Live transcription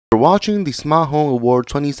You're watching the SMAhome Award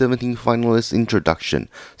 2017 finalist introduction.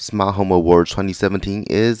 SMAhome Award 2017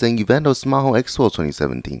 is an event of SMAhome Expo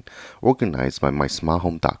 2017, organized by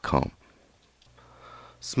SMAhome.com.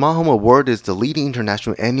 SMAhome Award is the leading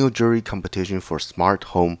international annual jury competition for smart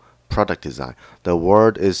home product design. The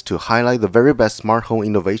award is to highlight the very best smart home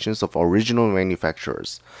innovations of original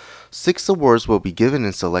manufacturers. 6 awards will be given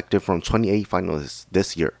and selected from 28 finalists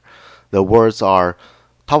this year. The awards are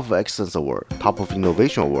Top of Excellence Award, Top of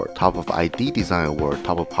Innovation Award, Top of ID Design Award,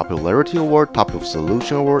 Top of Popularity Award, Top of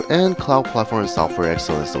Solution Award, and Cloud Platform and Software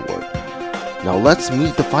Excellence Award. Now let's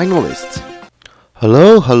meet the finalists.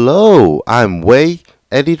 Hello, I'm Wei,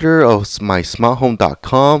 editor of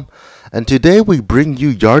SMAhome.com, and today we bring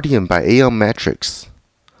you Yardian by Aeon Matrix.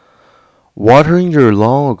 Watering your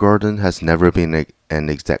lawn or garden has never been an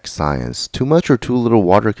exact science. Too much or too little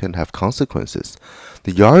water can have consequences.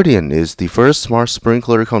 The Yardian is the first smart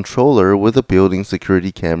sprinkler controller with a built-in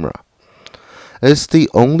security camera. It's the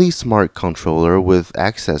only smart controller with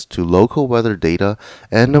access to local weather data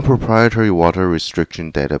and a proprietary water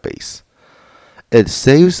restriction database. It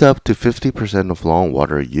saves up to 50% of lawn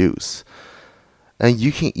water use, and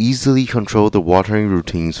you can easily control the watering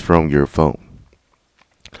routines from your phone.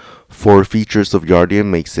 4 features of Yardian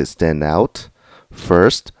makes it stand out.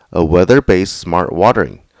 First, a weather-based smart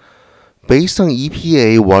watering. Based on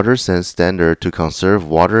EPA WaterSense standard to conserve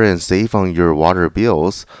water and save on your water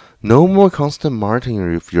bills, no more constant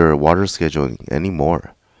monitoring of your water scheduling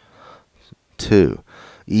anymore. 2.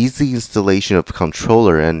 Easy installation of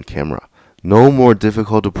controller and camera. No more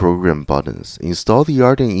difficult to program buttons. Install the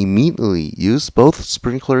Yardian immediately. Use both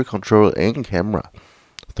sprinkler controller and camera.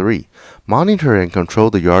 3. Monitor and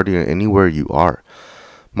control the Yardian anywhere you are.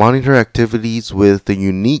 Monitor activities with the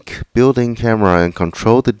unique built-in camera and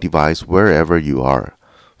control the device wherever you are.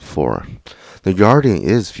 4. The Yardian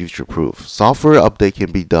is future-proof. Software update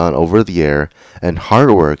can be done over the air, and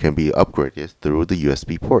hardware can be upgraded through the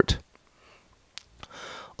USB port.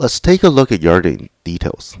 Let's take a look at Yardian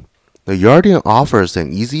details. The Yardian offers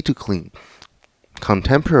an easy-to-clean,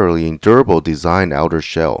 contemporary and durable design outer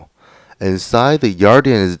shell. Inside, the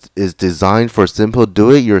Yardian is designed for simple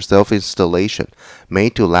do-it-yourself installation,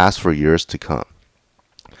 made to last for years to come.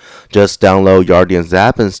 Just download Yardian's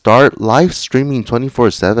app and start live streaming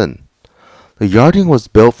 24/7. The Yardian was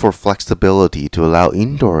built for flexibility to allow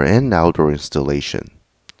indoor and outdoor installation.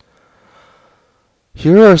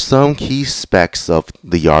 Here are some key specs of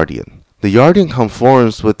the Yardian. The Yardian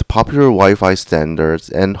conforms with popular Wi-Fi standards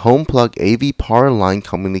and home plug AV power line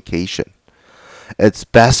communication. It's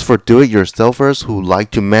best for do-it-yourselfers who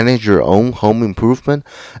like to manage your own home improvement,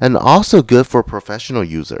 and also good for professional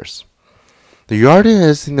users. The Yardian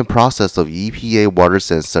is in the process of EPA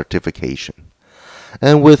WaterSense certification.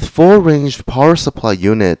 And with full-range power supply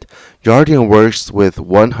unit, Yardian works with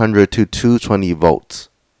 100 to 220 volts.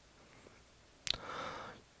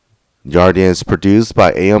 Yardian is produced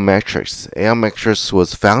by Aeon Matrix. Aeon Matrix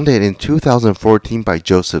was founded in 2014 by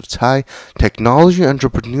Joseph Tsai, technology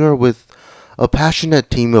entrepreneur with a passionate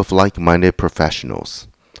team of like-minded professionals.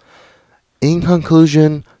 In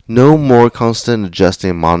conclusion, no more constant adjusting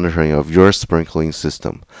and monitoring of your sprinkling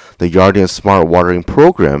system. The Yardian Smart Watering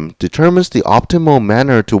Program determines the optimal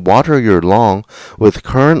manner to water your lawn with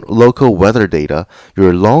current local weather data,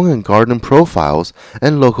 your lawn and garden profiles,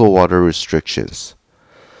 and local water restrictions.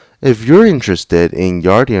 If you're interested in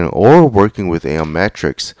Yardian or working with Aeon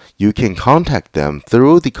Matrix, you can contact them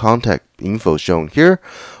through the contact info shown here,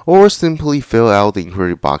 or simply fill out the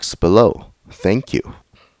inquiry box below. Thank you.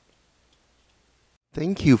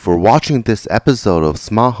 Thank you for watching this episode of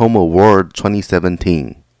SMAhome Award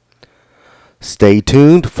 2017. Stay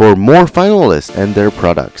tuned for more finalists and their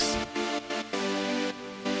products.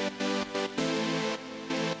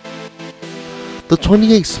 The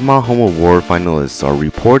 28 SMAhome Award finalists are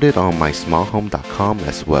reported on SMAhome.com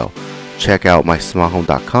as well. Check out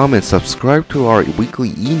SMAhome.com and subscribe to our weekly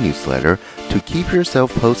e-newsletter to keep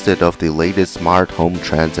yourself posted of the latest smart home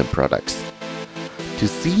trends and products. To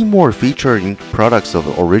see more featured products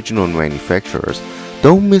of original manufacturers,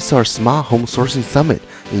 don't miss our SMAhome Sourcing Summit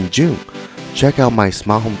in June. Check out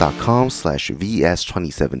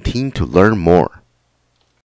SMAhome.com/VS2017 to learn more.